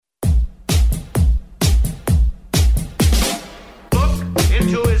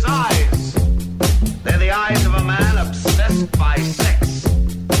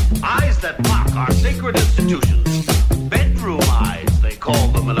are sacred institutions. Bedroom eyes, they call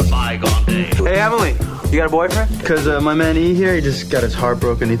them in a bygone day. Hey, Emily, you got a boyfriend? Because my man E here, he just got his heart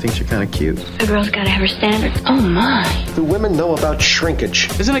broken. He thinks you're kind of cute. A girl's got to have her standards. Oh, my. Do women know about shrinkage?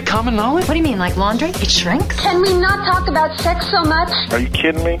 Isn't it common knowledge? What do you mean, like laundry? It shrinks? Can we not talk about sex so much? Are you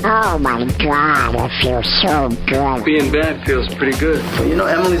kidding me? Oh, my God, it feels so good. Being bad feels pretty good. But you know,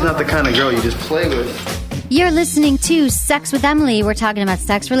 Emily's not the kind of girl you just play with. You're listening to Sex with Emily. We're talking about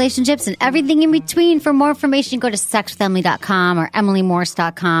sex, relationships, and everything in between. For more information, go to sexwithemily.com or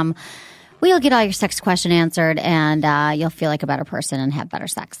emilymorse.com. We'll get all your sex question answered, and you'll feel like a better person and have better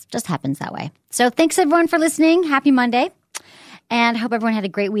sex. Just happens that way. So thanks, everyone, for listening. Happy Monday. And I hope everyone had a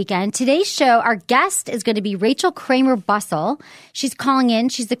great weekend. Today's show, our guest is going to be Rachel Kramer Bussel. She's calling in.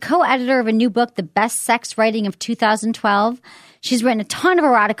 She's the co-editor of a new book, The Best Sex Writing of 2012. She's written a ton of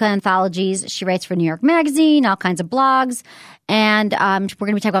erotica anthologies. She writes for New York Magazine, all kinds of blogs. And we're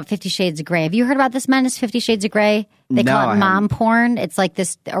going to be talking about 50 Shades of Grey. Have you heard about this menace, 50 Shades of Grey? They call it mom porn. It's like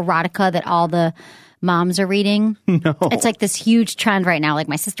this erotica that all the moms are reading. No. It's like this huge trend right now. Like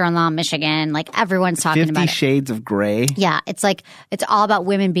my sister-in-law in Michigan, like everyone's talking about it. 50 Shades of Grey? Yeah. It's like, it's all about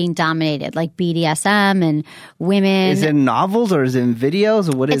women being dominated, like BDSM and women. Is it in novels or is it in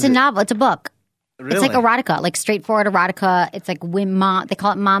videos or what is it? It's a novel. It's a book. Really? It's like erotica, like straightforward erotica. It's like they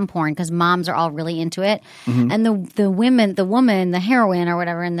call it mom porn because moms are all really into it. Mm-hmm. And the woman, the heroine or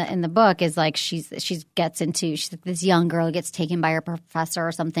whatever in the book is like she's like this young girl who gets taken by her professor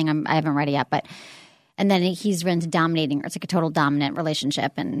or something. I haven't read it yet, and then he's into dominating her. It's like a total dominant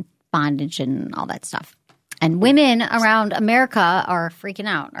relationship and bondage and all that stuff. And women around America are freaking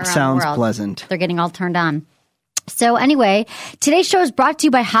out around Sounds the world. Pleasant. They're getting all turned on. So anyway, today's show is brought to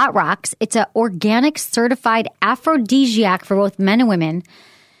you by Hot Rocks. It's an organic certified aphrodisiac for both men and women.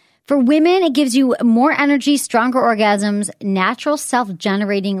 For women, it gives you more energy, stronger orgasms, natural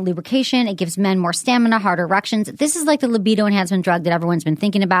self-generating lubrication. It gives men more stamina, harder erections. This is like the libido enhancement drug that everyone's been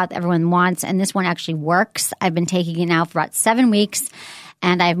thinking about, that everyone wants, and this one actually works. I've been taking it now for about 7 weeks.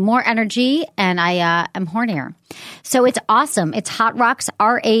 And I have more energy, and I am hornier. So it's awesome. It's Hot Rocks,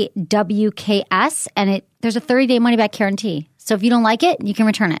 RAWKS, and there's a 30-day money-back guarantee. So if you don't like it, you can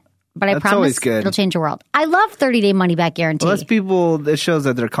return it. But I promise it'll change your world. I love 30-day money-back guarantee. Well, it shows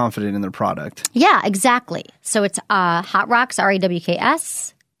that they're confident in their product. Yeah, exactly. So it's Hot Rocks,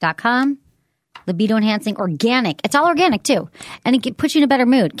 RAWKS.com. Libido enhancing, organic. It's all organic, too. And it puts you in a better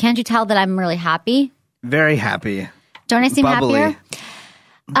mood. Can't you tell that I'm really happy? Very happy. Don't I seem Bubbly. happier?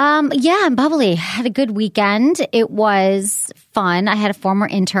 Yeah, I'm bubbly. Had a good weekend. It was fun. I had a former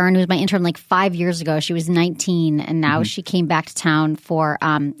intern who was my intern like 5 years ago. She was 19, and now she came back to town for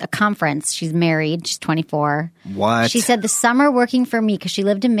a conference. She's married. She's 24. What? She said the summer working for me, because she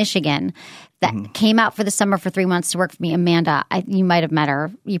lived in Michigan, that came out for the summer for 3 months to work for me. Amanda, you might have met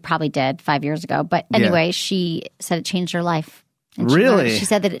her. You probably did 5 years ago. But anyway, she said it changed her life. And really? She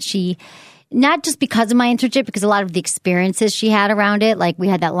said that not just because of my internship, because a lot of the experiences she had around it, like we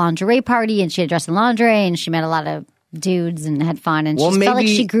had that lingerie party and she had dressed in lingerie and she met a lot of dudes and had fun, and she felt like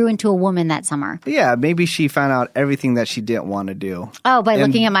she grew into a woman that summer. Yeah, maybe she found out everything that she didn't want to do. Oh, by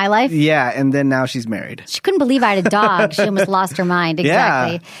looking at my life? Yeah, and then now she's married. She couldn't believe I had a dog. She almost lost her mind.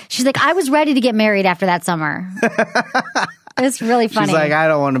 Exactly. Yeah. She's like, I was ready to get married after that summer. It's really funny. She's like, I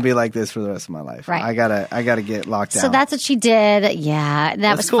don't want to be like this for the rest of my life. Right. I gotta get locked down. So that's what she did. Yeah,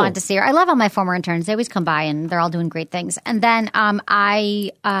 that was cool. Fun to see her. I love all my former interns. They always come by and they're all doing great things. And then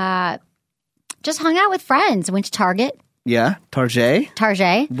I just hung out with friends. Went to Target. Yeah, Target.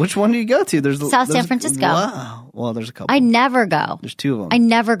 Which one do you go to? There's San Francisco. Wow. Well, there's a couple. I never go. There's 2 of them. I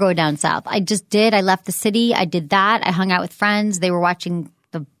never go down south. I just did. I left the city. I did that. I hung out with friends. They were watching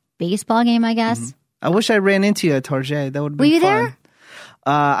the baseball game, I guess. Mm-hmm. I wish I ran into you at Target. That would be fun. Were you there?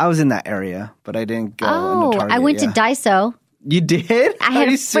 I was in that area, but I didn't go into Target. I went to Daiso. You did? I had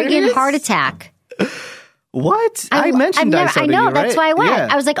a freaking heart attack. What? I mentioned Daiso I know. to you, That's right? why I went. Yeah.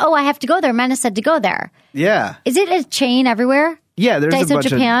 I was like, I have to go there. Mena said to go there. Yeah. Is it a chain everywhere? Yeah, there's Daiso a bunch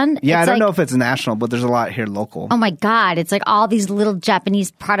Japan? of... Yeah, it's I don't know if it's national, but there's a lot here local. Oh, my God. It's like all these little Japanese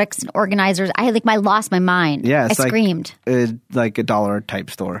products and organizers. I lost my mind. Yeah, it's I screamed. Like a dollar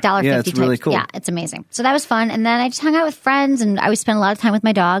type store. $1.50 yeah, it's really cool. Yeah, it's amazing. So that was fun. And then I just hung out with friends, and I would spend a lot of time with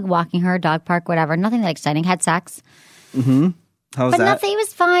my dog, walking her, dog park, whatever. Nothing that exciting. Had sex. Mm-hmm. How was that? But nothing. It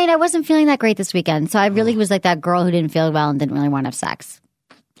was fine. I wasn't feeling that great this weekend. So I really was like that girl who didn't feel well and didn't really want to have sex.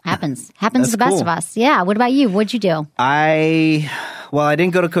 Happens to the best of us. Yeah. What about you? What'd you do? I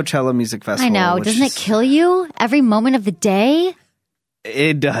didn't go to Coachella Music Festival. I know. Doesn't it kill you every moment of the day?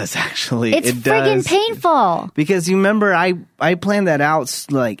 It does, actually. It's friggin' painful. Because you remember, I planned that out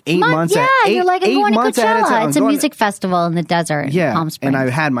like 8 months. Yeah, you're like, I'm going to Coachella. It's a music festival festival in the desert. Yeah, Palm Springs. and I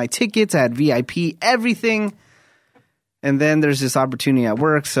had my tickets, I had VIP, everything. And then there's this opportunity at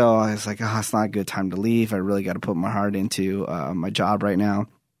work, so I was like, oh, it's not a good time to leave. I really got to put my heart into my job right now.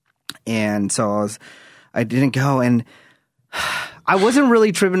 And so I didn't go, and I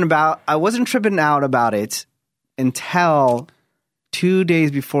wasn't tripping out about it until 2 days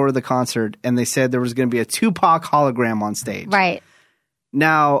before the concert, and they said there was going to be a Tupac hologram on stage. Right.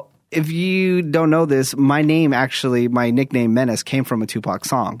 Now, if you don't know this, my nickname Menace came from a Tupac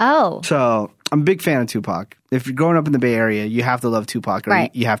song. Oh. So I'm a big fan of Tupac. If you're growing up in the Bay Area, you have to love Tupac or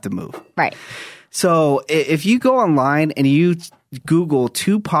you have to move. Right. So if you go online and you Google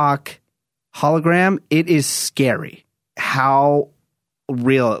Tupac hologram, it is scary how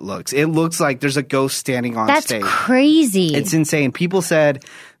real it looks. It looks like there's a ghost standing on stage. That's crazy. It's insane. People said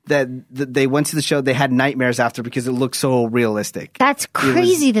that they went to the show, they had nightmares after because it looked so realistic. That's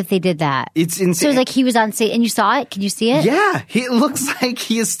crazy that they did that. It's insane. So it's like he was on stage and you saw it? Can you see it? Yeah. It looks like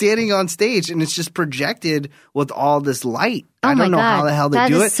he is standing on stage and it's just projected with all this light. I don't know how the hell they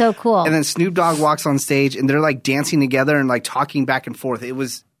do it. That is so cool. And then Snoop Dogg walks on stage and they're like dancing together and like talking back and forth.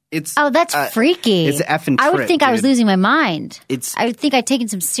 That's freaky. It's an effing trip, I would think I was losing my mind. I would think I'd taken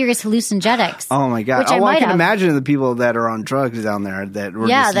some serious hallucinogenics. Oh my God. I can imagine the people that are on drugs down there that were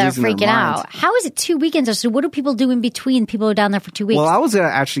just that are losing their freaking minds. out. How is it 2 weekends or so? What do people do in between? People are down there for 2 weeks. Well, I was going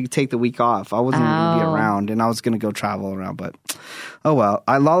to actually take the week off. I wasn't going to be around and I was going to go travel around, but oh well.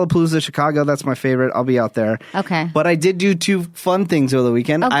 Lollapalooza, Chicago, that's my favorite. I'll be out there. Okay. But I did do 2 fun things over the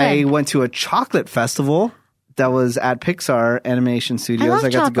weekend. Okay. I went to a chocolate festival that was at Pixar Animation Studios. I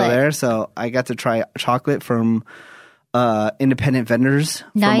got to go there, so I got to try chocolate from independent vendors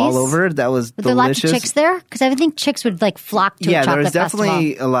from all over. That was delicious. Were there lots of chicks there? Because I think chicks would like flock to a chocolate festival. Yeah, there was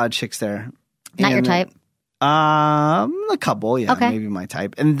definitely a lot of chicks there. Not your type? A couple, yeah, maybe my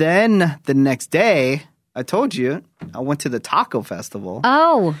type. And then the next day, I told you, I went to the Taco Festival.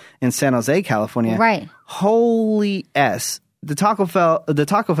 Oh. In San Jose, California. Right. Holy S. The Taco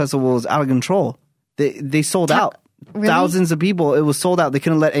Festival was out of control. They sold out. Really? Thousands of people. It was sold out. They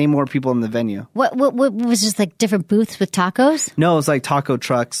couldn't let any more people in the venue. What was just like different booths with tacos? No, it was like taco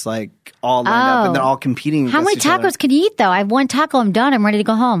trucks, like all lined up, and they're all competing. How many tacos can you eat though? I have 1 taco. I'm done. I'm ready to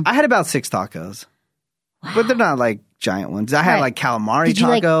go home. I had about 6 tacos, but they're not like giant ones. I had like calamari taco. Did you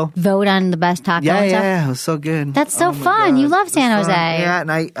like vote on the best taco? Yeah, it was so good. That's so fun. You love San Jose. Yeah,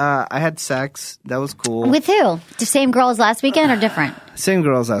 and I had sex. That was cool. With who? The same girls last weekend or different? Same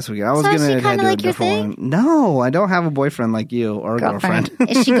girls last weekend. I was gonna do like a different one. No, I don't have a boyfriend like you or a girlfriend.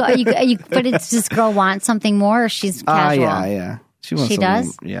 Is she? Are you? But does this girl want something more, or she's casual? Yeah. She wants. She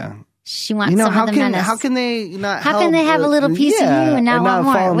does. Yeah. She wants some of the menace. How can they not? How can they have a little piece of you and not want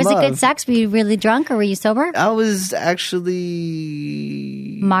more? Was it good sex? Were you really drunk or were you sober? I was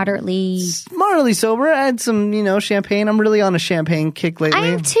actually moderately sober. I had some, champagne. I'm really on a champagne kick lately. I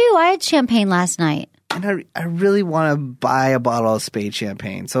am too. I had champagne last night. And I really want to buy a bottle of Spade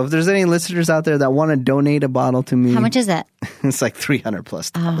champagne. So if there's any listeners out there that want to donate a bottle to me. How much is it? It's like $300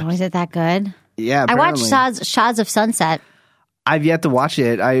 plus. Oh, is it that good? Yeah, I apparently. watched Shaws of Sunset. I've yet to watch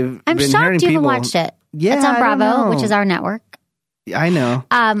it. I'm shocked you haven't watched it. Yeah, it's on Bravo, which is our network. I know.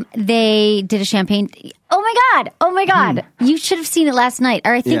 They did a champagne. Oh my God! You should have seen it last night,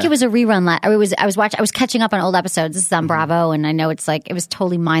 or I think it was a rerun. I was catching up on old episodes. This is on Bravo, and I know it's like it was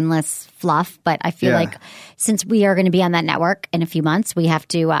totally mindless fluff, but I feel like since we are going to be on that network in a few months, we have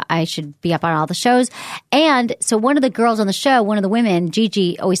to. I should be up on all the shows. And so one of the girls on the show, one of the women,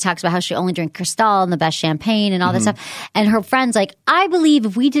 Gigi, always talks about how she only drinks Cristal and the best champagne and all this stuff. And her friend's like, I believe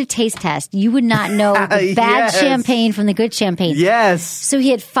if we did a taste test, you would not know the bad champagne from the good champagne. Yes. So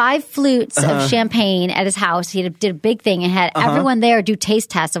he had 5 flutes of champagne at his house. He did a big thing and had everyone there do taste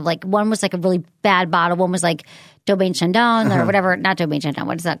tests of like, one was like a really bad bottle. One was like Domaine Chandon or whatever. Not Domaine Chandon.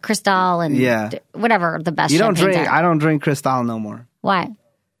 What is that? Cristal and whatever the best champagnes are. I don't drink Cristal no more. Why?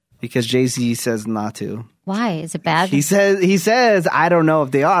 Because Jay-Z says not to. Why? Is it bad? He says, I don't know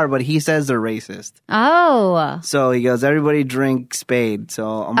if they are, but he says they're racist. Oh. So he goes, everybody drink Spade. So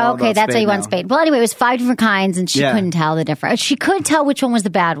I'm all about that's Spade why you now. want Spade. Well, anyway, it was 5 different kinds and she couldn't tell the difference. She could tell which one was the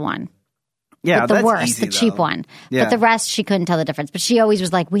bad one. Yeah, the that's worst, easy, the cheap one. Yeah. But the rest, she couldn't tell the difference. But she always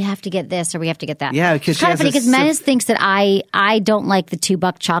was like, we have to get this or we have to get that. Yeah, because it's kind of funny because Menace thinks that I don't like the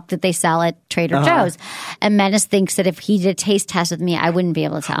 $2 chalk that they sell at Trader Joe's. And Menace thinks that if he did a taste test with me, I wouldn't be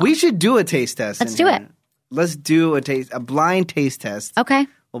able to tell. We should do a taste test. Let's do it. Let's do a blind taste test. Okay.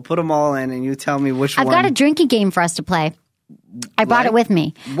 We'll put them all in and you tell me which one. I've got a drinking game for us to play. I brought it with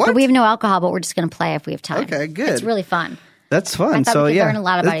me. What? But we have no alcohol, but we're just going to play if we have time. Okay, good. It's really fun. That's fun. I thought so we could yeah, learn a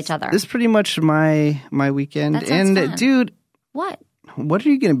lot about each other. This is pretty much my weekend. That sounds fun. Dude, What? what are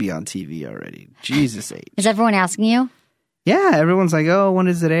you going to be on TV already? Jesus H. Is everyone asking you? Yeah, everyone's like, oh, when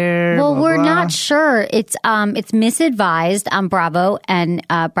does it air? Well, Blah, we're blah. not sure. It's misadvised on Bravo and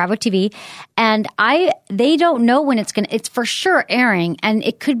Bravo TV, and they don't know when it's it's for sure airing, and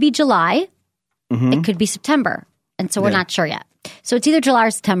it could be July, it could be September, and so we're not sure yet. So it's either July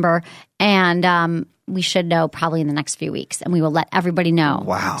or September, and we should know probably in the next few weeks, and we will let everybody know.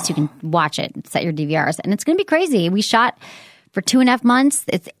 Wow. So you can watch it and set your DVRs, and it's going to be crazy. We shot for 2.5 months.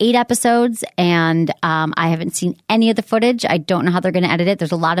 It's 8 episodes, and I haven't seen any of the footage. I don't know how they're going to edit it.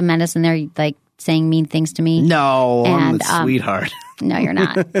 There's a lot of menace in there, like saying mean things to me. No, I'm the sweetheart. No, you're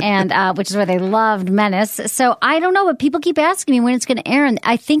not. And which is why they loved Menace. So I don't know, but people keep asking me when it's going to air, and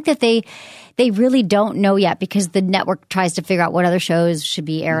I think that they really don't know yet because the network tries to figure out what other shows should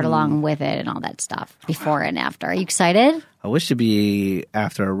be aired along with it and all that stuff before and after. Are you excited? I wish to be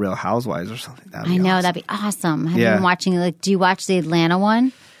after a Real Housewives or something. I know, that'd be awesome. Have you been watching, do you watch the Atlanta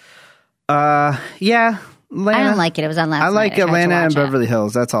one? Yeah. Atlanta. I don't like it. It was on last night. I like Atlanta and it. Beverly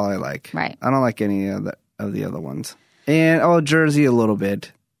Hills. That's all I like. Right. I don't like any of the other ones. And, Jersey a little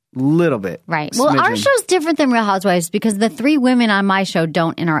bit. Little bit. Right. Well, our show's different than Real Housewives because the 3 women on my show we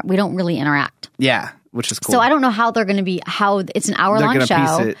don't really interact. Yeah, which is cool. So I don't know how they're going to be, it's an hour-long show. They're going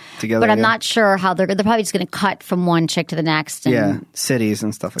to piece it together. But I'm not sure how they're probably just going to cut from one chick to the next. And cities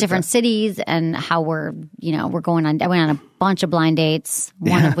and stuff like different that. cities and how we're going on. I went on a bunch of blind dates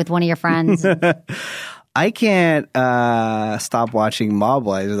with one of your friends. I can't stop watching Mob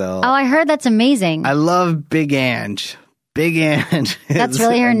Wives, though. Oh, I heard that's amazing. I love Big Ange. Big Ange. That's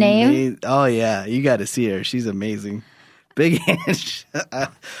really her name? Oh, yeah. You got to see her. She's amazing. Big Ange.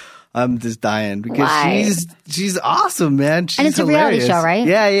 I'm just dying because she's awesome, man. She's and it's hilarious. A reality show, right?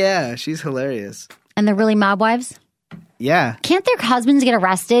 Yeah. She's hilarious. And they're really mob wives? Yeah. Can't their husbands get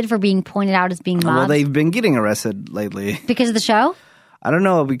arrested for being pointed out as being mobs? Well, they've been getting arrested lately. Because of the show? I don't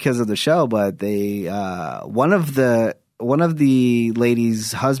know because of the show, but they one of the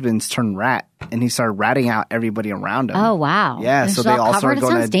ladies' husbands turned rat, and he started ratting out everybody around him. Oh wow! Yeah, so they all started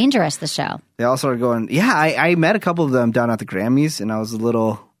going. It sounds dangerous. The show. They all started going. Yeah, I met a couple of them down at the Grammys, and I was a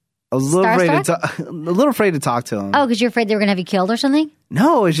little afraid to talk to them. Oh, because you're afraid they were going to have you killed or something?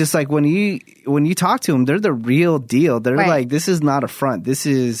 No, it's just like when you talk to them, they're the real deal. They're like, this is not a front.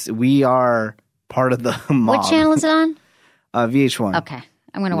 We are part of the mob. What channel is it on? VH1. Okay,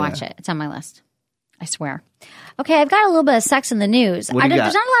 I'm going to watch it. It's on my list. I swear. Okay, I've got a little bit of sex in the news. There's not a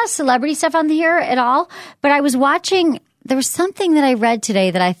lot of celebrity stuff on here at all, but I was watching. There was something that I read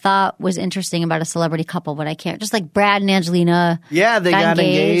today that I thought was interesting about a celebrity couple, but I can't. Just like Brad and Angelina. Yeah, they got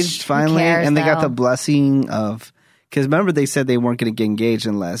engaged finally, and they got the blessing of. Because remember, they said they weren't going to get engaged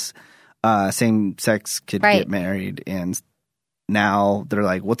unless same sex could get married, and now they're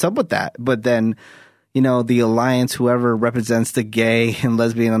like, "What's up with that?" But then. The alliance, whoever represents the gay and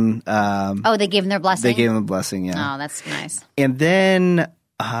lesbian. They gave them their blessing? They gave them the blessing, yeah. Oh, that's nice. And then,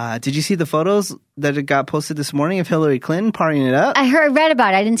 did you see the photos that got posted this morning of Hillary Clinton partying it up? I read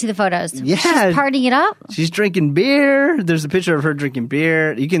about it. I didn't see the photos. Yeah. She's partying it up? She's drinking beer. There's a picture of her drinking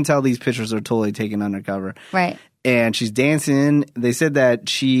beer. You can tell these pictures are totally taken undercover. Right. And she's dancing. They said that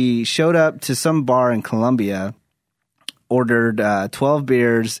she showed up to some bar in Colombia, ordered 12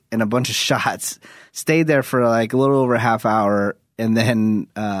 beers and a bunch of shots, stayed there for like a little over a half hour, and then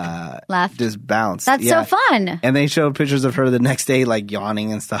left. Just bounced. That's so fun. And they showed pictures of her the next day, like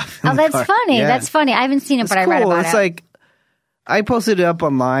yawning and stuff. Oh, that's funny. Yeah. That's funny. I haven't seen it, but I read about it. It's like I posted it up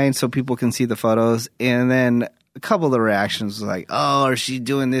online so people can see the photos, and then a couple of the reactions was like, "Oh, is she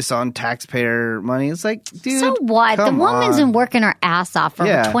doing this on taxpayer money?" It's like, dude, so what? The woman's been working her ass off for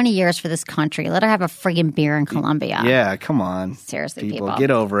over 20 years for this country. Let her have a friggin' beer in Colombia. Yeah, come on. Seriously, people. Get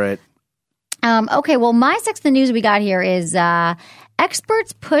over it. Okay, well, my sex in the news we got here is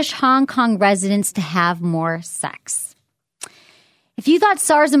experts push Hong Kong residents to have more sex. If you thought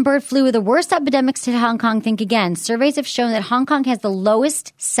SARS and bird flu were the worst epidemics to Hong Kong, think again. Surveys have shown that Hong Kong has the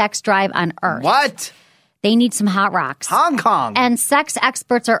lowest sex drive on Earth. What? They need some hot rocks. Hong Kong. And sex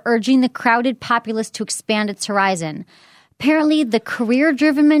experts are urging the crowded populace to expand its horizon. Apparently, the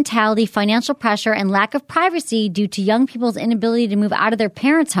career-driven mentality, financial pressure, and lack of privacy due to young people's inability to move out of their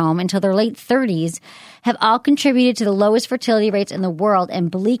parents' home until their late 30s have all contributed to the lowest fertility rates in the world and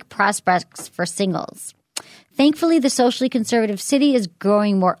bleak prospects for singles. Thankfully, the socially conservative city is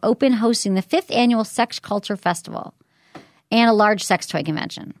growing more open, hosting the 5th annual Sex Culture Festival and a large sex toy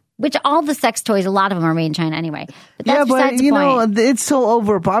convention. Which all the sex toys, a lot of them are made in China anyway. But that's besides the point. It's so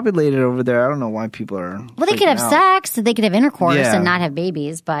overpopulated over there. I don't know why people are. Well, they could have sex, they could have intercourse and not have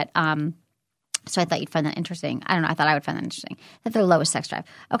babies. But So I thought you'd find that interesting. I don't know. I thought I would find that interesting. That their lowest sex drive.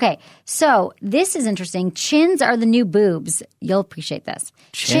 Okay. So this is interesting. Chins are the new boobs. You'll appreciate this.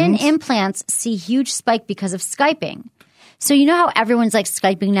 Chins? Chin implants see huge spike because of Skyping. So you know how everyone's like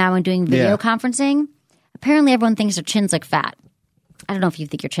Skyping now and doing video conferencing? Apparently everyone thinks their chin's like fat. I don't know if you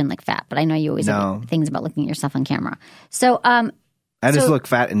think your chin like fat, but I know you always have things about looking at yourself on camera. So I just look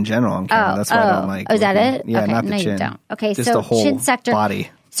fat in general on camera. That's why I don't like. Oh, is that it? Yeah, okay. not the no, chin. You don't. Okay, just so the whole chin sector body.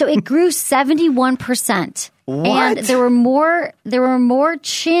 So it grew 71%. What? And there were more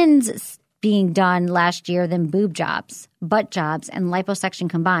chins being done last year than boob jobs, butt jobs, and liposuction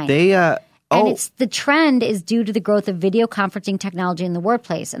combined. And the trend is due to the growth of video conferencing technology in the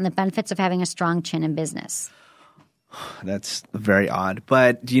workplace and the benefits of having a strong chin in business. That's very odd.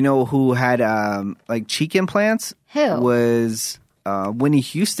 But do you know who had like cheek implants? Who? Was Whitney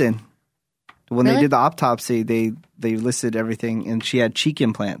Houston. When Really? they did the autopsy, they listed everything, and she had cheek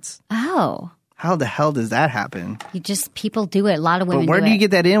implants. Oh. How the hell does that happen? People do it. A lot of women But where do do it. you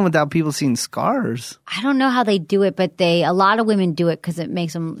get that in without people seeing scars? I don't know how they do it, but a lot of women do it because it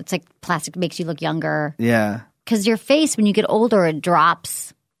makes them, it's like plastic makes you look younger. Yeah. Because your face, when you get older, it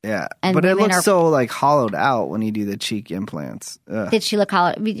drops. Yeah. And but it women looks are- so like hollowed out when you do the cheek implants. Ugh. Did she look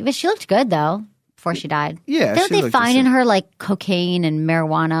hollow? But she looked good, though, before she died. Yeah, Didn't she they looked find in decent. her like cocaine and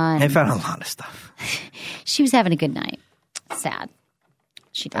marijuana? I And found a lot of stuff. she was having a good night. Sad.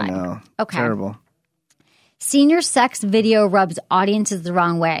 She I died. know. Okay. Terrible. Senior sex video rubs audiences the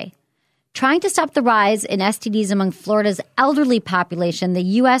wrong way. Trying to stop the rise in STDs among Florida's elderly population, the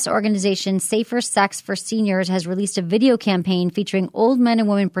U.S. organization Safer Sex for Seniors has released a video campaign featuring old men and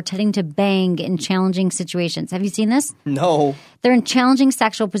women pretending to bang in challenging situations. Have you seen this? No. They're in challenging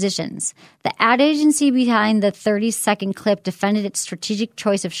sexual positions. The ad agency behind the 30-second clip defended its strategic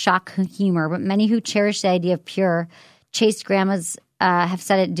choice of shock humor, but many who cherish the idea of pure, chaste grandmas have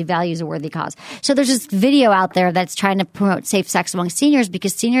said it devalues a worthy cause. So there's this video out there that's trying to promote safe sex among seniors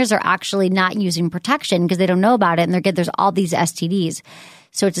because seniors are actually not using protection because they don't know about it and there's all these STDs.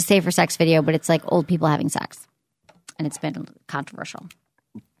 So it's a safer sex video, but it's like old people having sex. And it's been controversial.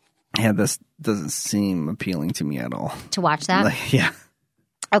 Yeah, this doesn't seem appealing to me at all. To watch that? Like, yeah.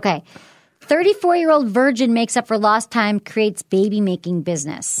 Okay. 34-year-old virgin makes up for lost time, creates baby-making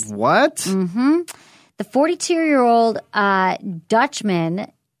business. What? Mm-hmm. The 42-year-old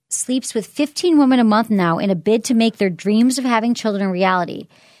Dutchman sleeps with 15 women a month now in a bid to make their dreams of having children a reality.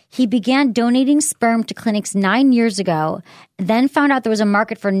 He began donating sperm to clinics 9 years ago, then found out there was a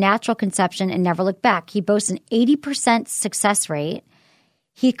market for natural conception and never looked back. He boasts an 80% success rate.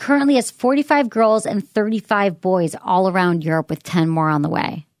 He currently has 45 girls and 35 boys all around Europe with 10 more on the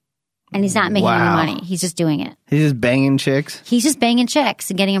way. And he's not making any money. He's just doing it. He's just banging chicks? He's just banging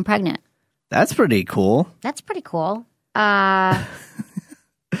chicks and getting them pregnant. That's pretty cool. That's pretty cool. That's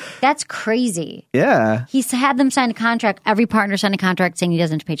crazy. Yeah. He's had them sign a contract. Every partner signed a contract saying he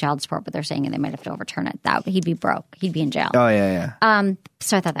doesn't have to pay child support, but they're saying they might have to overturn it. He'd be broke. He'd be in jail. Oh, yeah, yeah.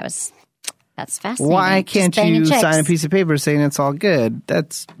 So I thought that's fascinating. Why can't Just banging you chicks. sign a piece of paper saying it's all good?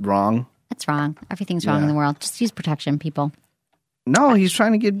 That's wrong. That's wrong. Everything's wrong in the world. Just use protection, people. No, he's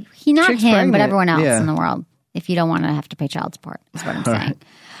trying to get Not chicks him, pregnant. but everyone else Yeah. in the world. If you don't want to have to pay child support, is what I'm saying.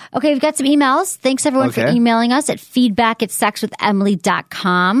 Okay, we've got some emails. Thanks, everyone, for emailing us at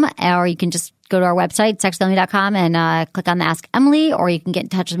feedback@sexwithemily.com. Or you can just go to our website, sexwithemily.com, and click on the Ask Emily. Or you can get in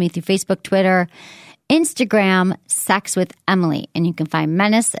touch with me through Facebook, Twitter, Instagram, Sex with Emily. And you can find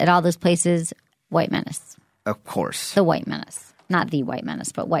Menace at all those places. White Menace. Of course. The White Menace. Not the White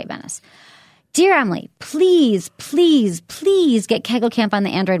Menace, but White Menace. Dear Emily, please, please, please get Kegel Camp on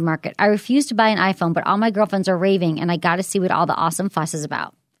the Android market. I refuse to buy an iPhone, but all my girlfriends are raving, and I got to see what all the awesome fuss is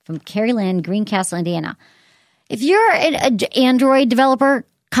about. From Carrie Lynn, Greencastle, Indiana. If you're an Android developer,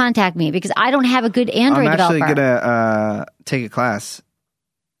 contact me because I don't have a good Android developer. I'm actually going to take a class.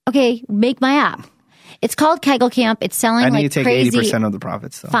 Okay, make my app. It's called Kegel Camp. It's selling like crazy. I need to take 80% of the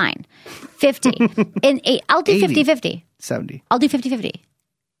profits, though. Fine. 50. I'll do 50-50. 70. I'll do 50-50.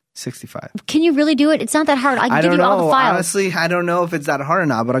 65. Can you really do it? It's not that hard. I can give you all the files. Honestly, I don't know if it's that hard or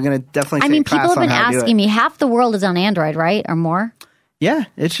not, but I'm going to definitely take a people class have on been how to do asking it. me. Half the world is on Android, right? Or more? Yeah,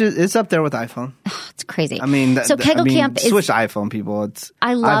 it's up there with iPhone. It's crazy. I mean, so Kegel Camp is... Switch iPhone, people.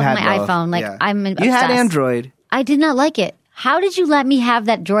 I love my iPhone. Like, I'm obsessed. You had Android. I did not like it. How did you let me have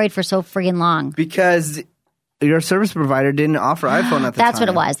that Droid for so friggin' long? Because your service provider didn't offer iPhone at the time. That's what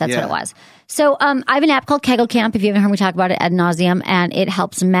it was. That's what it was. So I have an app called Kegel Camp, if you haven't heard me talk about it ad nauseum, and it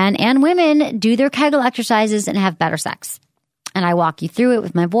helps men and women do their Kegel exercises and have better sex. And I walk you through it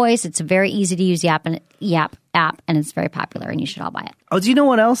with my voice. It's a very easy to use app, and it's very popular, and you should all buy it. Oh, do you know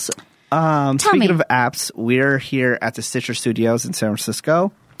what else? Speaking me. of apps, we're here at the Stitcher Studios in San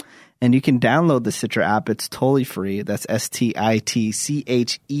Francisco, And you can download the Stitcher app. It's totally free. That's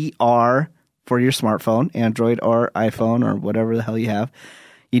STITCHER for your smartphone, Android or iPhone or whatever the hell you have.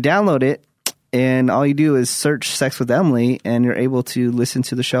 You download it, and all you do is search Sex with Emily, and you're able to listen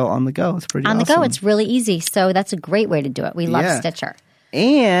to the show on the go. It's pretty awesome. On the go. It's really easy. So that's a great way to do it. We love Stitcher.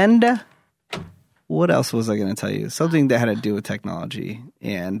 And what else was I going to tell you? Something that had to do with technology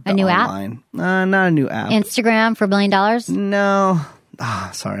and a new online. Not a new app. Instagram for $1 billion? No.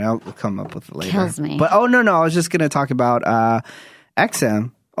 Sorry, I'll come up with it later. Kills me. But no, I was just going to talk about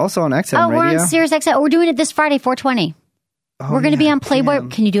XM. Also on XM Radio. We're on Sirius XM. We're doing it this Friday, 420. We're going to be on Playboy.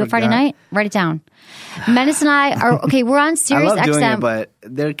 Damn. Can you do it Friday night? Write it down. Menace and I are okay. We're on Sirius XM. I love doing it, but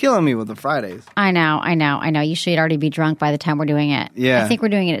they're killing me with the Fridays. I know. You should already be drunk by the time we're doing it. Yeah, I think we're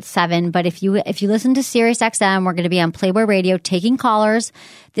doing it at 7. But if you listen to Sirius XM, we're going to be on Playboy Radio taking callers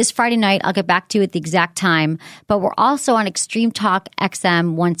this Friday night. I'll get back to you at the exact time. But we're also on Extreme Talk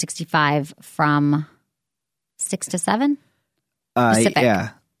XM 165 from 6 to 7 Pacific. Yeah.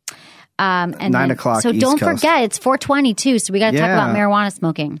 And 9 o'clock. So East don't Coast. forget, it's 420 too. So we got to talk about marijuana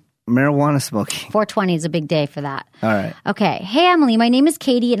smoking. Marijuana smoking. 420 is a big day for that. All right. Okay. Hey, Emily. My name is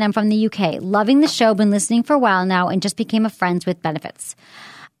Katie, and I'm from the UK. Loving the show. Been listening for a while now, and just became a Friends with Benefits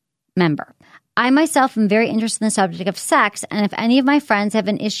member. I myself am very interested in the subject of sex, and if any of my friends have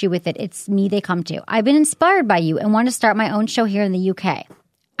an issue with it, it's me they come to. I've been inspired by you and want to start my own show here in the UK.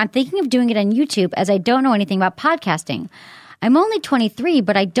 I'm thinking of doing it on YouTube, as I don't know anything about podcasting. I'm only 23,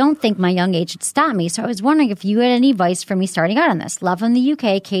 but I don't think my young age should stop me. So I was wondering if you had any advice for me starting out on this. Love from the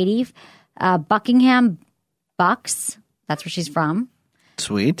UK, Katie, Buckingham Bucks. That's where she's from.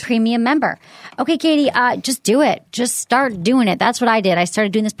 Sweet. Premium member. Okay, Katie, just do it. Just start doing it. That's what I did. I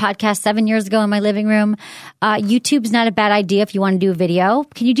started doing this podcast 7 years ago in my living room. YouTube's not a bad idea if you want to do a video.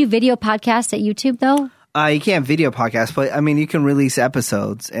 Can you do video podcasts at YouTube, though? You can't video podcast, but I mean, you can release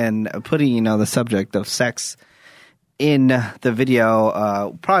episodes, and putting, the subject of sex in the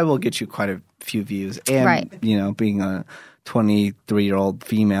video probably will get you quite a few views. And, right. Being a 23-year-old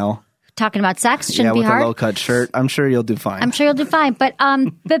female. Talking about sex shouldn't be hard. With a low-cut shirt. I'm sure you'll do fine. But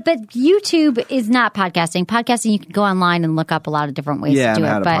YouTube is not podcasting. Podcasting, you can go online and look up a lot of different ways to do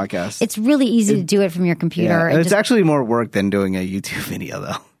it. But podcast. It's really easy to do it from your computer. Yeah, it's actually more work than doing a YouTube video,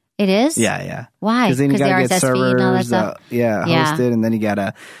 though. It is? Yeah. Why? Because then you got to get servers, and all that stuff. Hosted, and then you got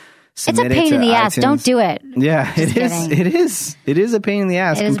to submit it's a pain in the ass. iTunes. Don't do it. Yeah, it is. It is a pain in the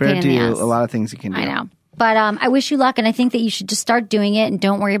ass compared to a lot of things you can do. I know. But I wish you luck, and I think that you should just start doing it, and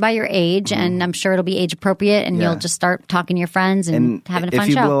don't worry about your age, and I'm sure it'll be age appropriate, and you'll just start talking to your friends and having a fun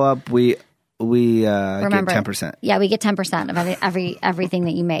show. If you blow up, we get 10%. Yeah, we get 10% of everything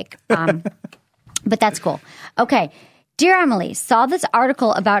that you make. But that's cool. Okay. Dear Emily, saw this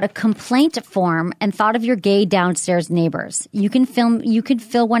article about a complaint form and thought of your gay downstairs neighbors. You can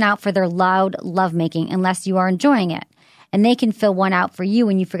fill one out for their loud lovemaking unless you are enjoying it. And they can fill one out for you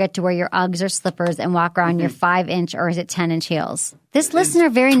when you forget to wear your Uggs or slippers and walk around your 5-inch or is it 10-inch heels. This listener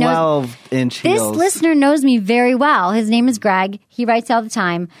 12-inch heels. This listener knows me very well. His name is Greg. He writes all the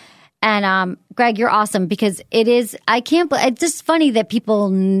time. And Greg, you're awesome because it's just funny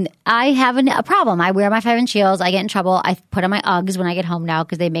that I have a problem. I wear my 5-inch heels. I get in trouble. I put on my Uggs when I get home now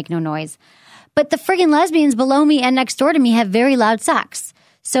because they make no noise. But the friggin' lesbians below me and next door to me have very loud sex.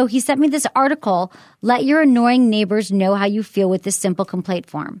 So he sent me this article, let your annoying neighbors know how you feel with this simple complaint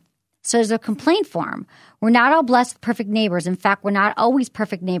form. So there's a complaint form. We're not all blessed with perfect neighbors. In fact, we're not always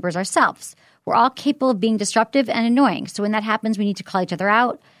perfect neighbors ourselves. We're all capable of being disruptive and annoying. So when that happens, we need to call each other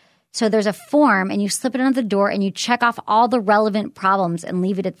out. So there's a form and you slip it under the door and you check off all the relevant problems and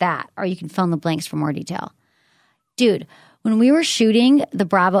leave it at that. Or you can fill in the blanks for more detail. Dude, when we were shooting the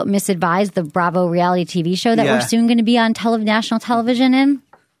Bravo Misadvised, the Bravo reality TV show that we're soon going to be on national television in,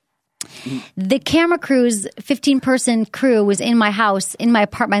 the camera crew's 15-person crew was in my house, in my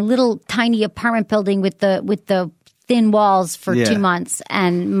little tiny apartment building with the thin walls for 2 months,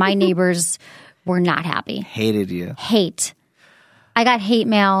 and my neighbors were not happy. Hated you. I got hate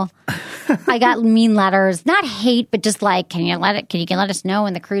mail. I got mean letters. Not hate, but just like, can you let us know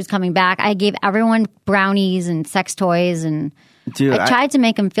when the crew's coming back? I gave everyone brownies and sex toys, and dude, I tried to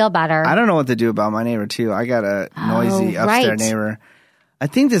make them feel better. I don't know what to do about my neighbor too. I got a noisy upstairs neighbor. I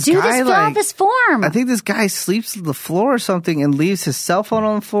think this guy fill out this form. I think this guy sleeps on the floor or something and leaves his cell phone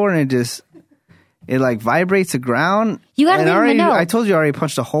on the floor, and it vibrates the ground. You got to leave him a note. I told you I already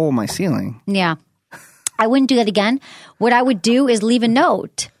punched a hole in my ceiling. Yeah. I wouldn't do that again. What I would do is leave a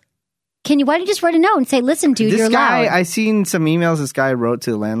note. Why don't you just write a note and say, listen, dude, you're loud. I seen some emails this guy wrote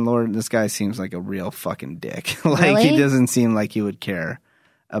to the landlord. This guy seems like a real fucking dick. Really? He doesn't seem like he would care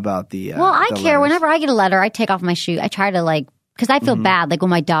about the Well, I care. letters. Whenever I get a letter, I take off my shoe. I try to Because I feel bad, like when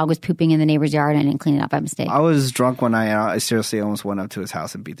my dog was pooping in the neighbor's yard and I didn't clean it up by mistake. I was drunk one night and I seriously almost went up to his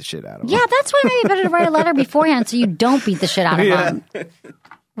house and beat the shit out of him. Yeah, that's why maybe better to write a letter beforehand so you don't beat the shit out of him.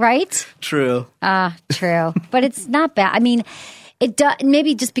 Right? True. True. But it's not bad. I mean, it does,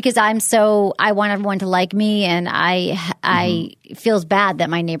 maybe just because I want everyone to like me, and I feels bad that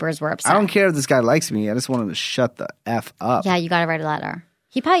my neighbors were upset. I don't care if this guy likes me. I just want him to shut the F up. Yeah, you got to write a letter.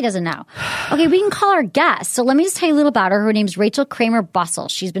 He probably doesn't know. Okay, we can call our guest. So let me just tell you a little about her. Her name's Rachel Kramer Bussel.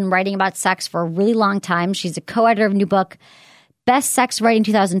 She's been writing about sex for a really long time. She's a co-editor of a new book, Best Sex Writing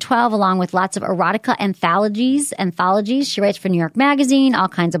 2012, along with lots of erotica anthologies. She writes for New York Magazine, all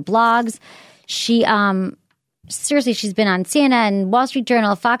kinds of blogs. She, seriously, she's been on CNN, Wall Street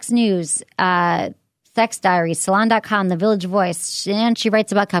Journal, Fox News, Sex Diary, Salon.com, The Village Voice, and she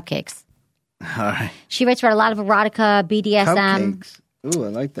writes about cupcakes. All right. She writes about a lot of erotica, BDSM. Cupcakes. Ooh, I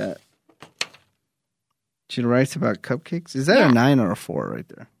like that. She writes about cupcakes? Is that a 9 or a 4 right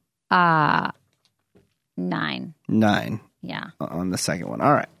there? 9. 9. Yeah. On the second one.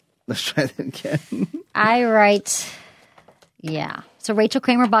 All right. Let's try that again. I write, yeah. So Rachel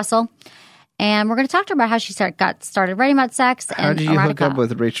Kramer Bussel. And we're going to talk to her about how she got started writing about sex and how did you erotica. hook up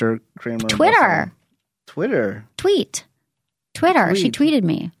with Rachel Kramer Twitter. Bussel? Twitter. She tweeted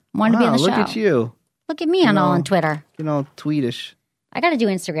me. Wanted to be on the show. Look at you. Look at me on Twitter. You know, tweetish. I got to do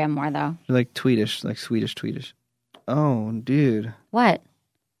Instagram more, though. You're like tweetish, like Swedish tweetish. Oh, dude. What?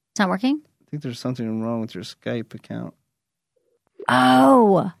 It's not working? I think there's something wrong with your Skype account.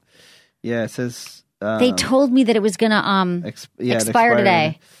 Oh. Yeah, it says... they told me that it was going to expire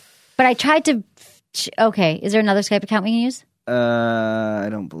today. But I tried to... Okay. Is there another Skype account we can use? I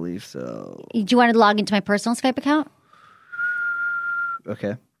don't believe so. Do you want to log into my personal Skype account?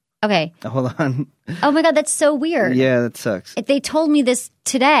 Okay. Okay. Hold on. Oh my God, that's so weird. Yeah, that sucks. They told me this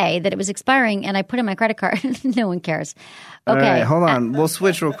today that it was expiring, and I put in my credit card. No one cares. Okay. All right, hold on. We'll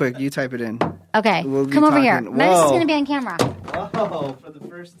switch real quick. You type it in. Okay. We'll Come over here. Whoa. This is going to be on camera. Whoa, for the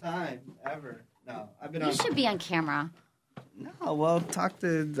first time ever. No, I've been on... You should be on camera. No, well, talk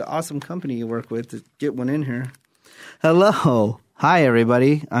to the awesome company you work with to get one in here. Hello. Hi,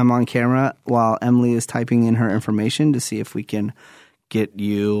 everybody. I'm on camera while Emily is typing in her information to see if we can get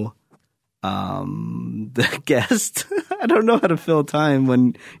you the guest. I don't know how to fill time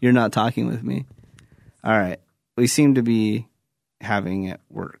when you're not talking with me. All right. We seem to be having it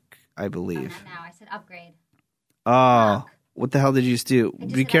work, I believe. Now I said upgrade. Oh, what the hell did you just do?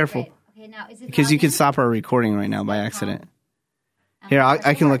 Be careful. Okay, now is it because you logging? can stop our recording right now by accident. Here,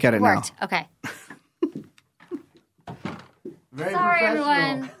 I can look at it now. Okay. Very Sorry,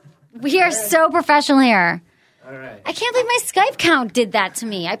 everyone. We are so professional here. All right. I can't believe my Skype count did that to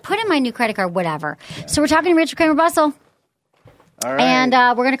me. I put in my new credit card, whatever. So we're talking to Rachel Kramer Bussel. All right. And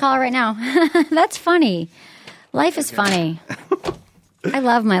we're going to call her right now. That's funny. Life is funny. I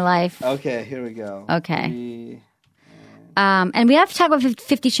love my life. Okay, here we go. Okay. And we have to talk about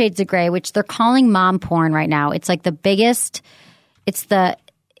 50 Shades of Grey, which they're calling mom porn right now. It's like the biggest, it's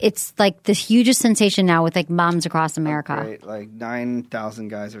like the hugest sensation now with like moms across America. Great. Like 9,000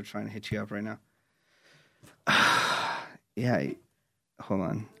 guys are trying to hit you up right now. Yeah. Hold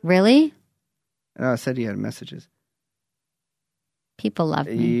on. Really? No, I said you had messages. People love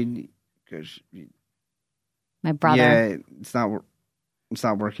me. My brother. Yeah, it's not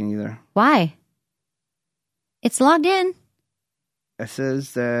working either. Why? It's logged in. It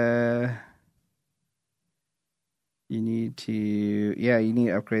says you need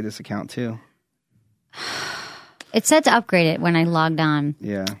to upgrade this account too. It said to upgrade it when I logged on.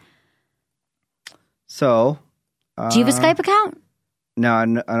 Yeah. So. Do you have a Skype account? No, I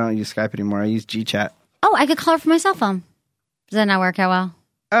don't use Skype anymore. I use GChat. Oh, I could call her from my cell phone. Does that not work out well?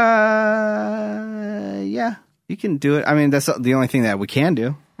 Yeah, you can do it. I mean, that's the only thing that we can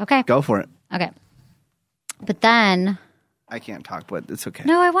do. Okay. Go for it. Okay. But then. I can't talk, but it's okay.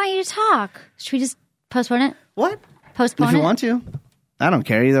 No, I want you to talk. Should we just postpone it? What? Postpone it? If you want to. I don't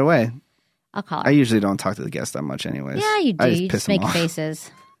care either way. I'll call her. I usually don't talk to the guests that much anyways. Yeah, you do. You just make off. faces.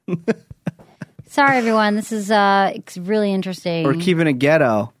 Sorry, everyone. This is it's really interesting. We're keeping it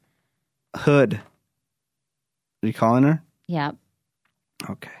ghetto. Hood. Are you calling her? Yeah.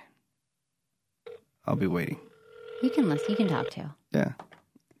 Okay. I'll be waiting. You can listen. You can talk to. Yeah.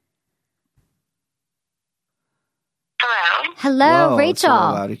 Hello? Hello, Whoa, Rachel. It's a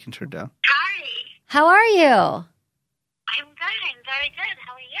little loud. You can turn it down. Hi. How are you? I'm good. I'm very good.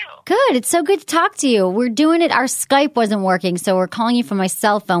 How are you? Good. It's so good to talk to you. We're doing it. Our Skype wasn't working, so we're calling you from my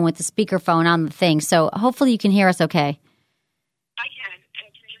cell phone with the speakerphone on the thing. So hopefully you can hear us okay. I can.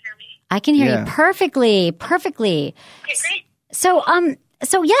 And can you hear me? I can hear Yeah. you perfectly. Perfectly. Okay, great. So,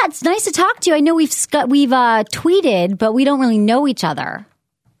 So yeah, it's nice to talk to you. I know we've tweeted, but we don't really know each other.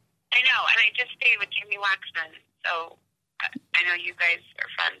 I know, and I just stayed with Jamie Waxman, so I know you guys are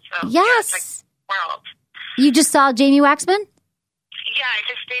friends. So Yes. yeah, it's like world. You just saw Jamie Waxman? Yeah, I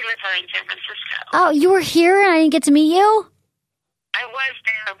just stayed with her in San Francisco. Oh, you were here and I didn't get to meet you? I was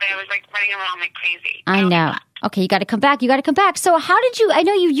there, but I was like running around like crazy. I know. Okay, you got to come back. So how did you, I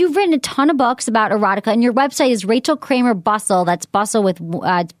know you've written a ton of books about erotica, and your website is Rachel Kramer Bussel. That's Bussel with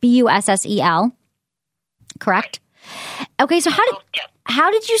Bussel, correct? Okay, so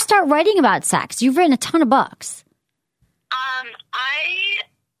how did you start writing about sex? You've written a ton of books. I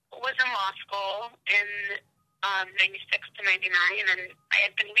was in law school in 96 to 99, and I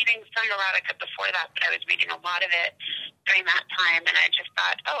had been reading some erotica before that, but I was reading a lot of it during that time, and I just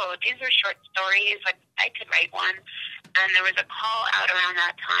thought, oh, these are short stories, like I could write one. And there was a call out around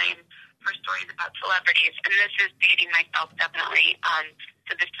that time for stories about celebrities, and this is dating myself definitely.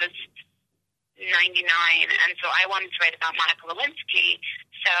 So this was 99, and so I wanted to write about Monica Lewinsky,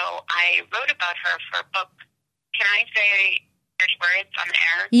 so I wrote about her for a book. Can I say 30 words on the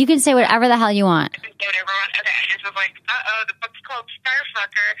air? You can say whatever the hell you want. Okay, I just was like, the book's called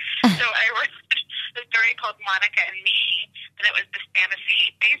Starfucker. So I wrote a story called Monica and Me, and it was this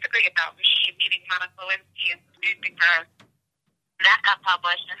fantasy basically about me meeting Monica Lewinsky and seducing her. That got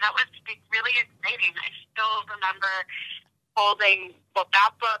published, and that was really exciting. I still remember holding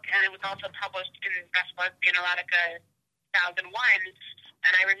that book, and it was also published in Best Lesbian Erotica 2001.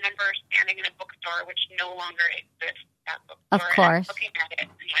 And I remember standing in a bookstore, which no longer exists, that bookstore. Of course. And looking at it,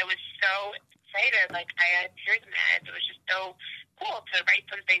 and I was so excited. Like, I had tears in my eyes. It was just so cool to write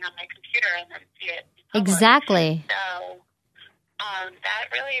something on my computer and then see it published. Exactly. So that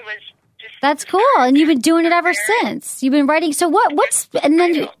really was just... That's cool. And you've been doing it ever since. You've been writing. So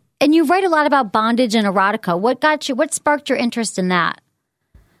and you write a lot about bondage and erotica. What sparked your interest in that?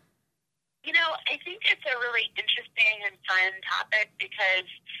 You know, I think it's a really interesting and fun topic because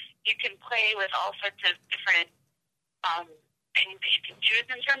you can play with all sorts of different things that you can use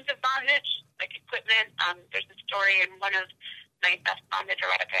in terms of bondage, like equipment. There's a story in one of my best bondage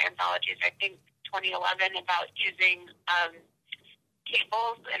erotica anthologies, I think 2011, about using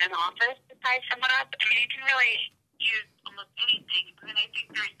cables in an office to tie someone up. I mean, you can really use almost anything. I mean, I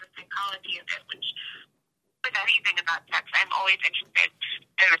think there's the psychology of it, which with anything about sex, I'm always interested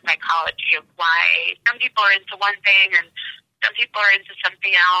in the psychology of why some people are into one thing and some people are into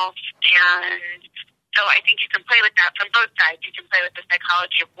something else. And so I think you can play with that from both sides. You can play with the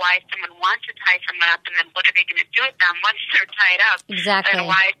psychology of why someone wants to tie someone up, and then what are they going to do with them once they're tied up? Exactly. And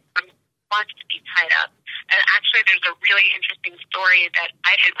why someone wants to be tied up. And actually, there's a really interesting story that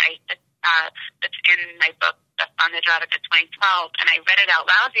I didn't write that's in my book, Bondage Erotica 2012, and I read it out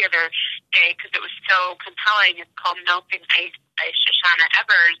loud the other day because it was so compelling. It's called Melting Ice by Shoshana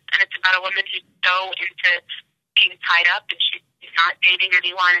Evers, and it's about a woman who's so into being tied up, and she's not dating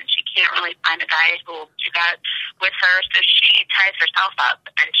anyone, and she can't really find a guy who will do that with her, so she ties herself up,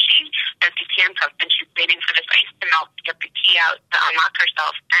 and she has these handcuffs, and she's waiting for this ice to melt to get the key out to unlock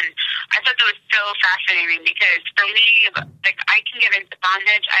herself. And I thought that was so fascinating because for me, like, I can get into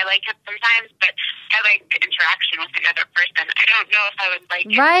bondage. I like it sometimes, but I like the interaction with another person. I don't know if I would like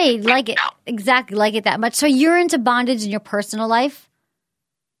it. Right, like it, exactly, like it that much. So you're into bondage in your personal life?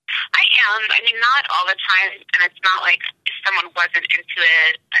 I am. I mean, not all the time, and it's not like if someone wasn't into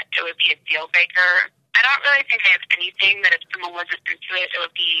it, it would be a deal breaker. I don't really think I have anything that if someone wasn't into it, it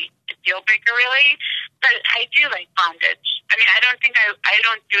would be a deal breaker, really. But I do like bondage. I mean, I don't think I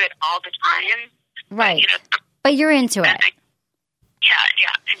don't do it all the time. Right. But you're into it.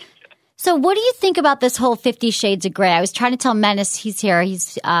 Yeah. I'm into it. So what do you think about this whole 50 Shades of Grey? I was trying to tell Menace, he's here.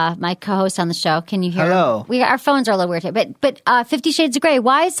 He's my co-host on the show. Can you hear Hello. him? Our phones are a little weird here. But 50 Shades of Grey,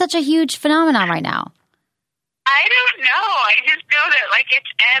 why is such a huge phenomenon right now? I don't know. I just know that, like, it's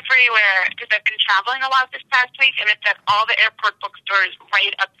everywhere because I've been traveling a lot this past week, and it's at all the airport bookstores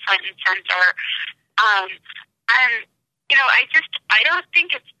right up front and center. And, you know, I don't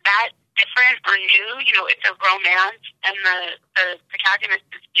think it's that different or new. You know, it's a romance, and the protagonist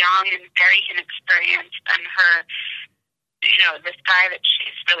is young and very inexperienced, and her, you know, this guy that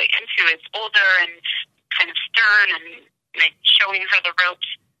she's really into is older and kind of stern and, like, showing her the ropes,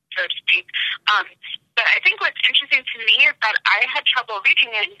 so to speak. But I think what's interesting to me is that I had trouble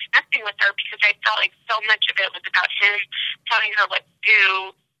reading it and connecting with her because I felt like so much of it was about him telling her what to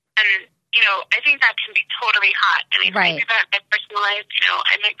do. And, you know, I think that can be totally hot. I mean, right. I do that in my personal life. You know,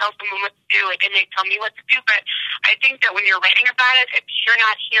 I might tell someone what to do, or they might tell me what to do. But I think that when you're writing about it, if you're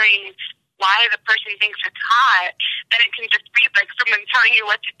not hearing why the person thinks it's hot, then it can just read like someone telling you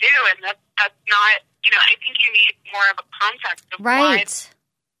what to do, and that's not I think you need more of a context of why Right.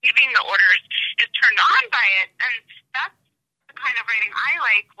 giving the orders is turned on by it. And that's the kind of writing I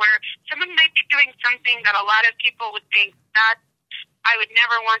like, where someone might be doing something that a lot of people would think that I would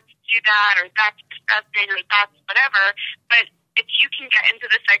never want to do that, or that's disgusting, or that's whatever. But if you can get into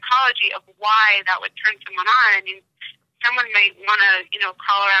the psychology of why that would turn someone on, I mean, someone might want to,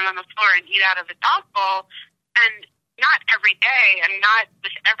 crawl around on the floor and eat out of a dog bowl, and not every day and not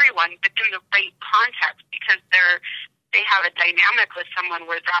with everyone, but in the right context, because they have a dynamic with someone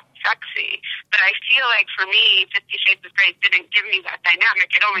where that's sexy. But I feel like for me, 50 Shades of Grey didn't give me that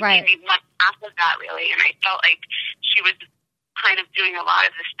dynamic. It only Right. gave me one half of that, really, and I felt like she was kind of doing a lot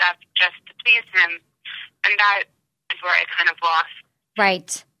of the stuff just to please him, and that is where I kind of lost. Right.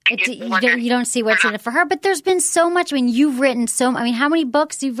 You don't see what's in it for her, but there's been so much. I mean, you've written how many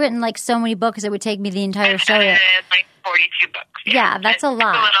books? You've written like so many books. It would take me the entire show. Like 42 books. Yeah, that's a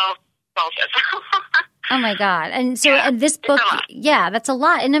lot. It's a little bullshit. Oh my God. And so and this book, that's a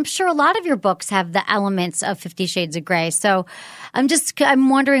lot. And I'm sure a lot of your books have the elements of 50 Shades of Grey. So I'm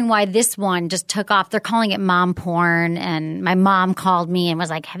wondering why this one just took off. They're calling it mom porn. And my mom called me and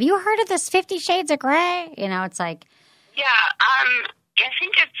was like, have you heard of this 50 Shades of Grey? It's like. Yeah. I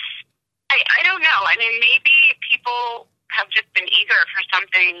think I don't know. I mean, maybe people have just been eager for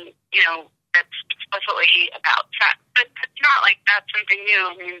something, that's explicitly about sex. But it's not like that's something new.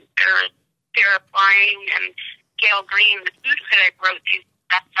 I mean, Sarah Flying and Gail Green, the food critic, wrote these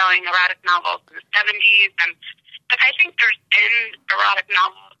best-selling erotic novels in the 70s. But I think there's been erotic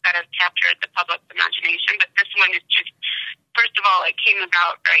novels that have captured the public's imagination, but this one is just, first of all, it came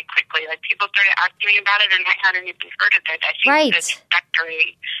about very quickly. Like, people started asking me about it, and I hadn't even heard of it. I think the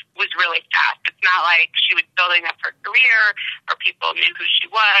trajectory was really fast. It's not like she was building up her career, or people knew who she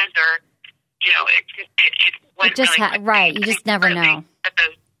was, or, it went really quickly. Right, you just never know.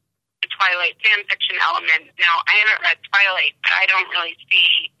 The Twilight fan fiction element. Now, I haven't read Twilight, but I don't really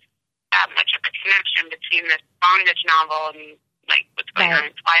see that much of a connection between this bondage novel and what's going on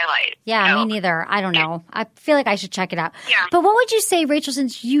in Twilight. Yeah, me neither. I don't know. I feel like I should check it out. Yeah. But what would you say, Rachel,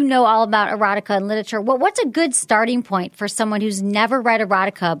 since you know all about erotica and literature, what's a good starting point for someone who's never read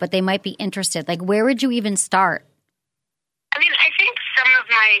erotica, but they might be interested? Like, where would you even start? I mean, I think some of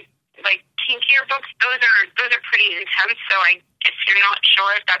my kinkier books, those are pretty intense. So if you're not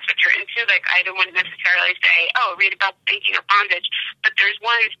sure if that's what you're into, I don't want to necessarily say, read about spanking or bondage. But there's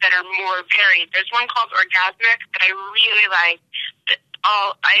ones that are more varied. There's one called Orgasmic that I really like.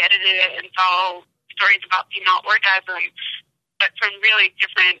 I edited it, and it's all stories about female orgasm, but from really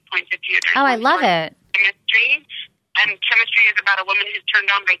different points of view. I love it. Chemistry. And chemistry is about a woman who's turned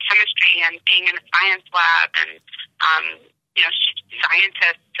on by chemistry and being in a science lab, and she's a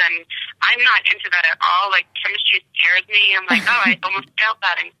scientist, and I'm not into that at all. Like, chemistry scares me. I'm like, I almost failed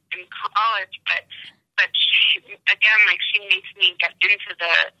that in college, but she, again, she makes me get into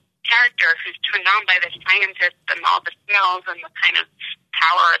the character who's turned on by the scientist and all the smells and the kind of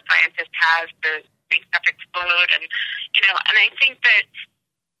power a scientist has to make stuff explode, and I think that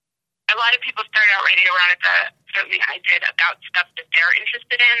a lot of people start out writing erotica, certainly I did, about stuff that they're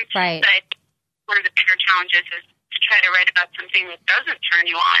interested in. Right. But one of the bigger challenges is to try to write about something that doesn't turn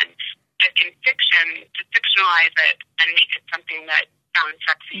you on, but in fiction, to fictionalize it and make it something that sounds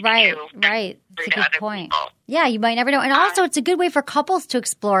sexy to you. Right. That's a good point. People. Yeah, you might never know. And also, it's a good way for couples to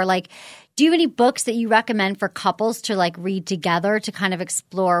explore. Do you have any books that you recommend for couples to read together to kind of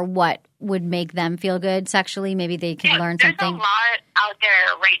explore what would make them feel good sexually? Maybe they can learn something. There's a lot out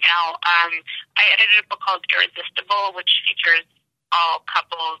there right now. I edited a book called Irresistible, which features all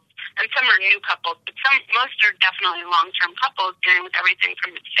couples, and some are new couples, but most are definitely long-term couples dealing with everything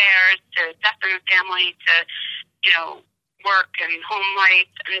from affairs to death in the family to, work and home life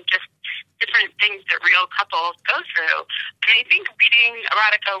and just different things that real couples go through. And I think reading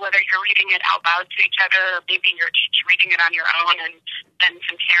erotica, whether you're reading it out loud to each other or maybe you're each reading it on your own and then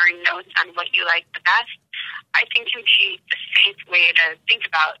comparing notes on what you like the best, I think can be a safe way to think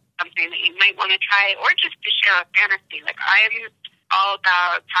about something that you might want to try, or just to share a fantasy. I'm all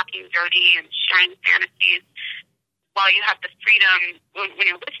about talking dirty and sharing fantasies, while you have the freedom when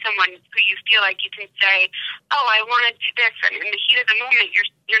you're with someone who you feel like you can say, I want to do this, and in the heat of the moment,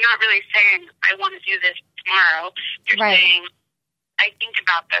 you're not really saying, I want to do this tomorrow. You're saying, I think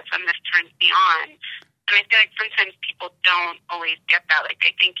about this, and this turns me on. And I feel like sometimes people don't always get that.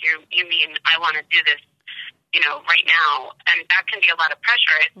 They think you mean, I want to do this, right now, and that can be a lot of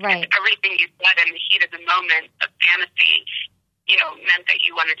pressure. If everything you said in the heat of the moment of fantasy, meant that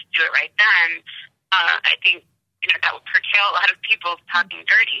you wanted to do it right then, I think, that would curtail a lot of people talking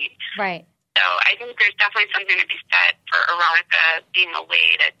dirty. Right. So I think there's definitely something to be said for erotica being a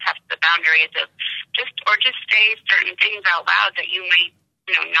way to test the boundaries of just say certain things out loud that you might,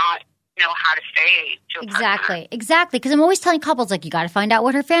 not know how to say to a partner. Exactly. Because I'm always telling couples, like, you got to find out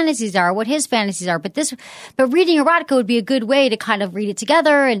what her fantasies are, what his fantasies are. But reading erotica would be a good way to kind of read it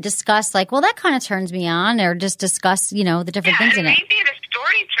together and discuss, like, well, that kind of turns me on, or just discuss, the different things in it. Maybe the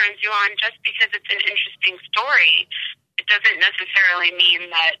story turns you on just because it's an interesting story. It doesn't necessarily mean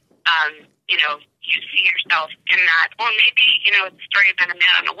that, you see yourself in that. Or maybe, it's a story about a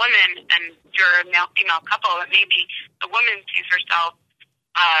man and a woman, and you're a male-female couple, and maybe the woman sees herself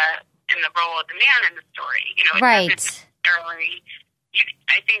in the role of the man in the story. It doesn't necessarily.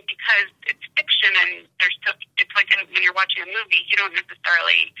 I think because it's fiction and it's like when you're watching a movie, you don't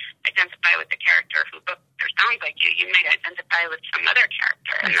necessarily identify with the character who looks or sounds like you. You might identify with some other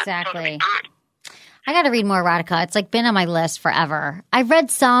character, and that's totally fine. I got to read more erotica. It's like been on my list forever. I've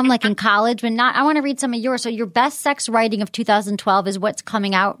read some like in college, but not. I want to read some of yours. So your best sex writing of 2012 is what's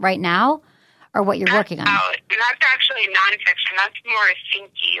coming out right now, or what you're working on? And that's actually nonfiction. That's more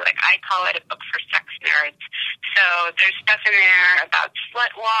thinky. Like I call it a book for sex nerds. So there's stuff in there about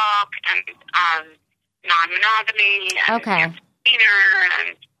slut walk and non-monogamy and dinner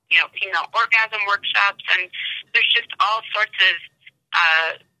and female orgasm workshops, and there's just all sorts of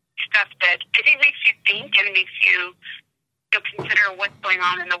stuff that I think makes you think and makes you consider what's going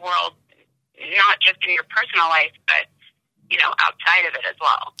on in the world, not just in your personal life, but outside of it as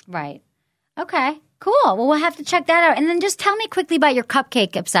well. Right. Okay, cool. Well, we'll have to check that out. And then just tell me quickly about your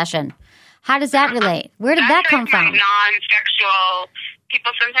cupcake obsession. How does that relate? Where did that come from? Non-sexual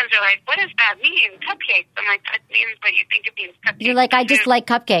people sometimes are like, what does that mean, cupcakes? I'm like, that means what you think it means, cupcakes. You're like, I just like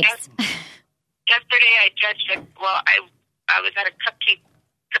cupcakes. Yesterday I judged it. Well, I was at a cupcake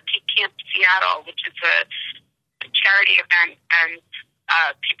camp Seattle, which is a charity event, and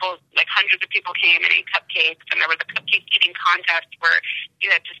people, like hundreds of people came and ate cupcakes, and there was a cupcake eating contest where you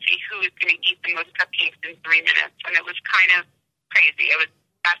had to see who was going to eat the most cupcakes in 3 minutes, and it was kind of crazy. It was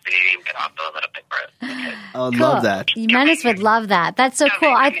fascinating, but also a little bit gross. I would love that. Menace would love that. That's so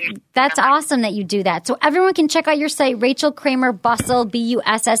cool. That's awesome that you do that. So everyone can check out your site, Rachel Kramer Bussel,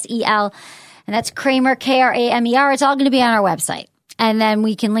 Bussel, and that's Kramer, Kramer. It's all going to be on our website. And then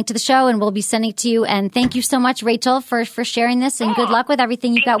we can link to the show, and we'll be sending it to you. And thank you so much, Rachel, for sharing this, and good luck with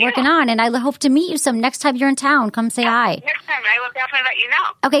everything you've got working on. And I hope to meet you some next time you're in town. Come say hi. Next time. I will definitely let you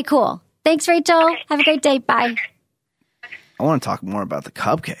know. Okay, cool. Thanks, Rachel. Okay. Have a great day. Bye. I want to talk more about the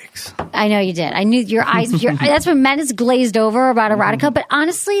cupcakes. I know you did. I knew your eyes. That's when Menace glazed over about erotica. But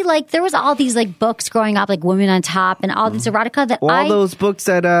honestly, like there was all these like books growing up, like Women on Top, and all this erotica that all those books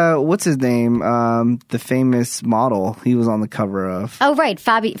that what's his name, the famous model, he was on the cover of. Oh right,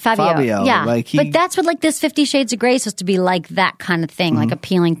 Fabio. Yeah, but that's what like this 50 Shades of Grey is supposed to be like, that kind of thing, like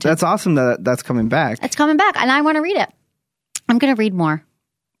appealing to. That's awesome that's coming back. It's coming back, and I want to read it. I'm going to read more.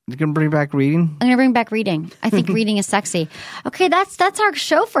 You're going to bring back reading? I'm going to bring back reading. I think reading is sexy. Okay, that's our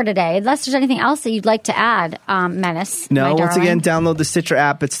show for today. Unless there's anything else that you'd like to add, Menace. No, once again, download the Stitcher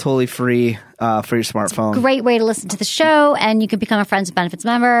app. It's totally free for your smartphone. Great way to listen to the show, and you can become a Friends with Benefits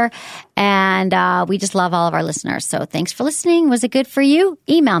member. And we just love all of our listeners. So thanks for listening. Was it good for you?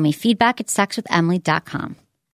 Email me, feedback@sexwithemily.com.